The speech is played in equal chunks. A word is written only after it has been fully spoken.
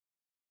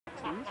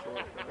Oh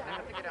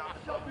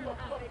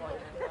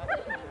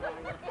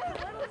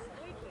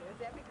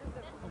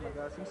my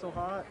gosh, he's so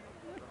hot.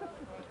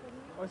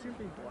 Why is he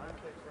being black?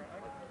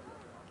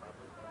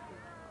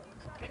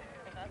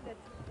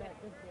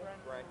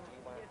 Right.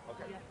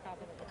 Okay.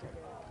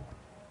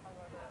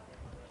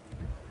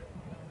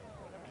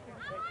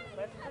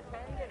 Let's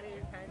pretend that we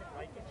kind of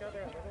like each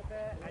other a little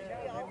bit. I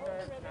know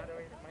Linda's not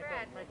always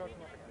my go-to.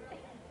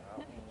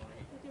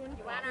 You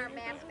want our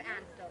mask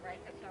on still, right?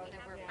 So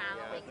that we're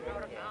following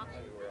protocol.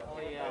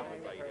 Oh, yeah.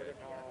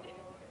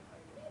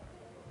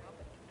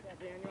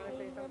 Dan, you want to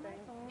say something?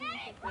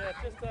 Yeah,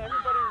 just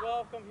everybody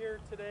welcome here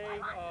today.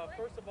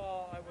 First of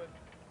all, I would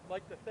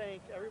like to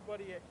thank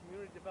everybody at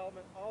Community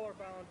Development, all our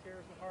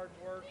volunteers and hard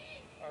work,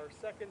 our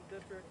 2nd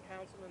District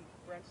Councilman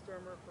Brent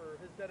Sturmer for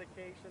his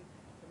dedication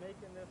to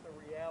making this a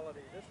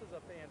reality. This is a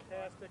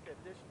fantastic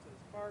addition to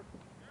this park,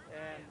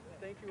 and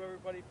thank you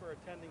everybody for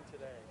attending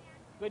today.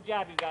 Good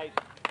job, you guys.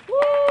 Woo!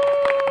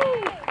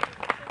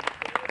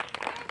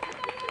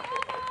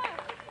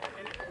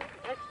 An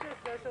extra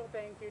special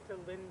thank you to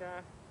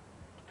Linda.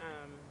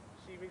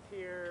 She was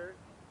here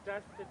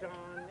dusk to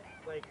dawn,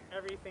 like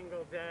every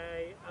single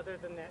day, other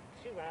than that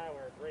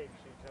 2-hour break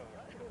she took.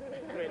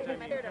 Which, I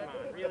mean, come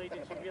on, really,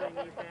 did she really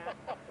need that?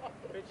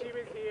 But she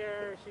was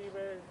here, she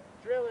was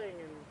drilling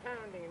and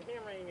pounding and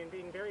hammering and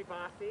being very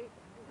bossy.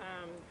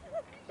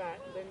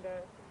 But Linda,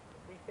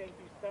 we thank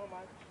you so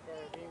much for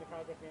being the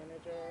project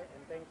manager,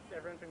 and thanks to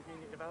everyone from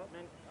Community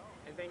Development,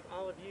 and thanks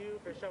all of you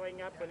for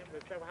showing up when it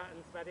was so hot and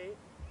sweaty.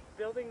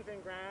 Buildings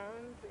and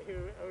Grounds,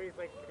 who always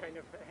like to kind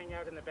of hang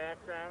out in the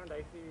background.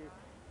 I see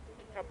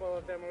a couple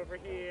of them over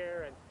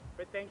here,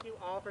 but thank you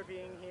all for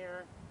being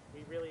here.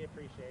 We really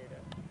appreciate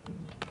it.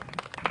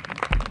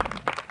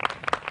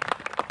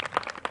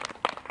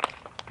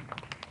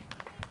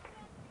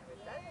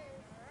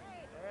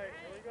 All right,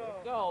 here we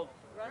go. Go.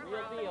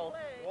 Real deal.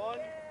 1,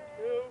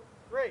 2,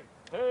 3.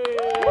 Hey!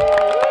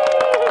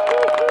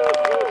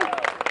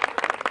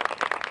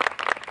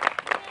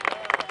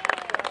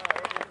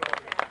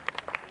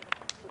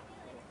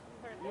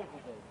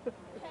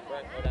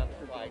 Brett, go down the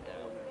slide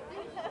now.